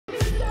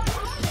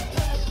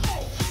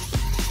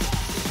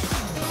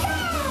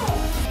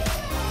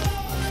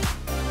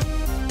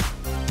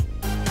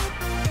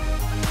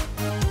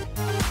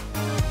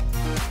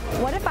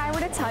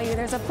tell you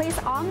there's a place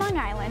on Long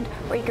Island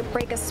where you could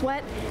break a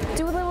sweat,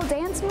 do a little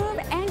dance move,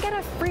 and get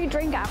a free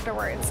drink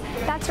afterwards.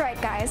 That's right,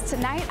 guys.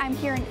 Tonight I'm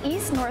here in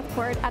East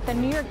Northport at the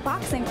New York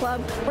Boxing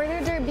Club where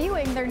they're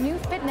debuting their new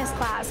fitness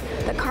class,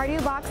 the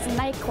Cardio Box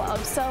Nightclub.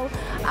 So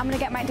I'm gonna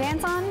get my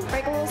dance on,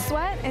 break a little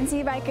sweat, and see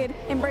if I could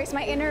embrace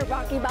my inner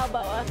Rocky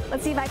Balboa.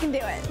 Let's see if I can do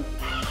it.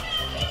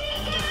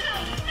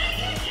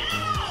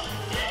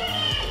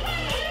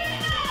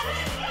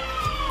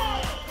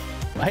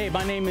 Hey,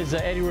 my name is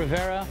Eddie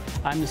Rivera.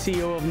 I'm the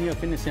CEO of New York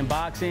Fitness and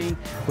Boxing.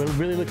 We're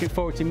really looking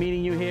forward to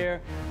meeting you here.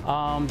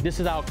 This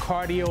is our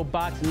Cardio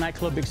Box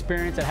Nightclub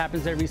experience that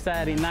happens every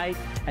Saturday night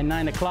at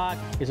 9 o'clock.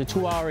 It's a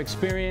 2-hour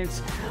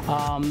experience.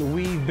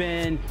 We've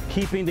been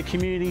keeping the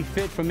community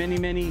fit for many,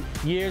 many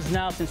years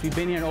now since we've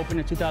been here and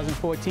opened in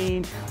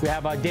 2014. We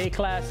have our day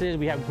classes,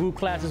 we have group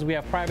classes, we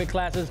have private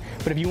classes.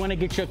 But if you want to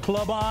get your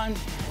club on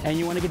and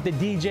you want to get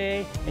the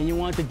DJ and you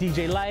want the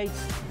DJ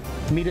lights,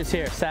 meet us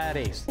here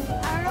Saturdays.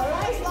 I don't know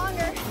if it's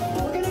longer.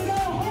 We're going to go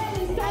ahead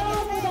and start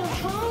off with a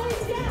high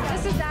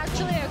step. This is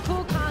actually a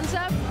cool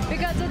concept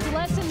because it's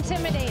less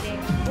intimidating.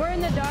 We're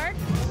in the dark,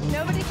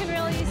 nobody can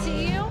really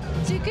see you,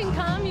 so you can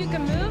come, you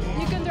can move,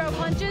 you can throw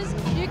punches,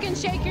 you can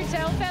shake your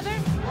tail feather,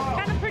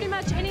 kind of pretty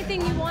much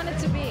anything you want it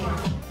to be.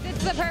 This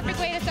is the perfect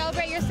way to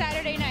celebrate your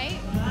Saturday night,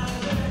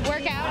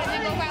 work out, and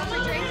then go out for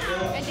drinks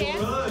and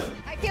dance.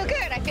 I feel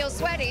good, I feel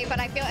sweaty, but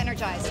I feel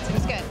energized. It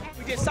was good.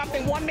 We did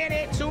something 1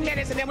 minute, 2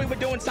 minutes, and then we were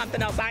doing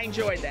something else. I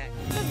enjoyed that.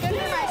 This is good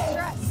for my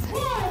stress.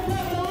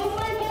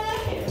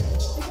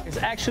 It's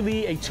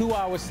actually a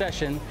 2-hour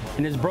session,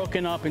 and it's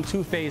broken up in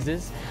 2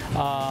 phases.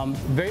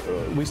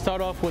 We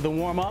start off with a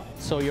warm-up,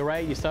 so you're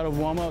right, you start a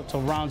warm-up,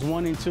 so rounds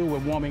 1 and 2 we're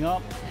warming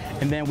up,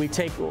 and then we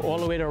take all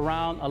the way to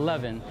round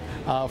 11.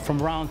 From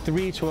round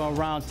 3 to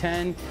round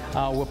 10,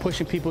 we're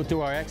pushing people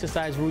through our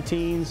exercise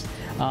routines.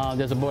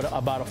 There's about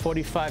a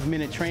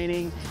 45-minute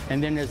training,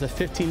 and then there's a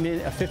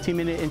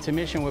 15-minute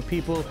intermission where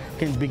people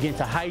can begin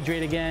to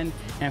hydrate again.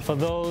 And for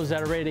those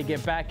that are ready to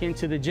get back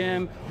into the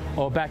gym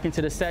or back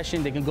into the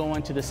session, they can go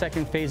into the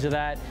second phase of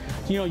that.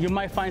 You know, you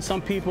might find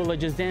some people are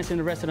just dancing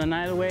the rest of the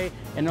night away,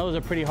 and those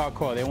are pretty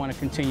hardcore. They want to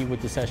continue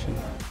with the session.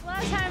 A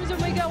lot of times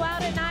when we go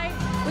out at night,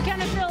 we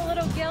kind of feel a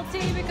little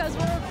guilty because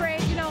we're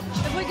afraid, you know,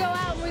 if we go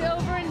out and we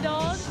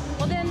overindulge,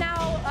 well then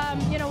now,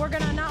 you know, we're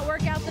going to not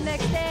work out the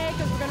next day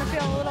because we're going to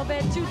feel a little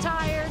bit too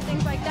tired,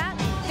 things like that.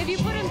 If you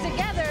put them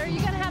together,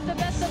 you're going to have the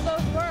best of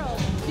both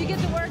worlds. You get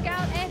to work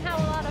out and have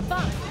a lot of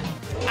fun.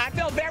 I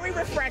feel very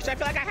refreshed. I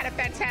feel like I had a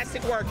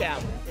fantastic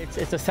workout.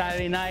 It's a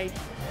Saturday night.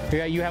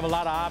 You have a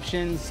lot of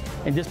options.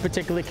 In this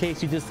particular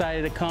case, you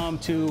decided to come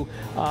to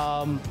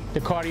the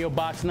Cardio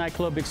Box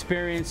Nightclub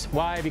experience.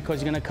 Why?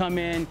 Because you're going to come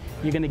in,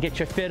 you're going to get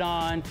your fit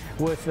on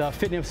with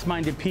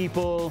fitness-minded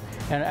people,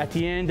 and at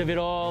the end of it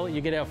all,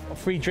 you get a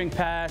free drink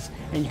pass,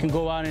 and you can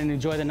go out and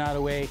enjoy the night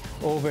away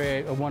over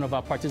at one of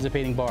our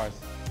participating bars.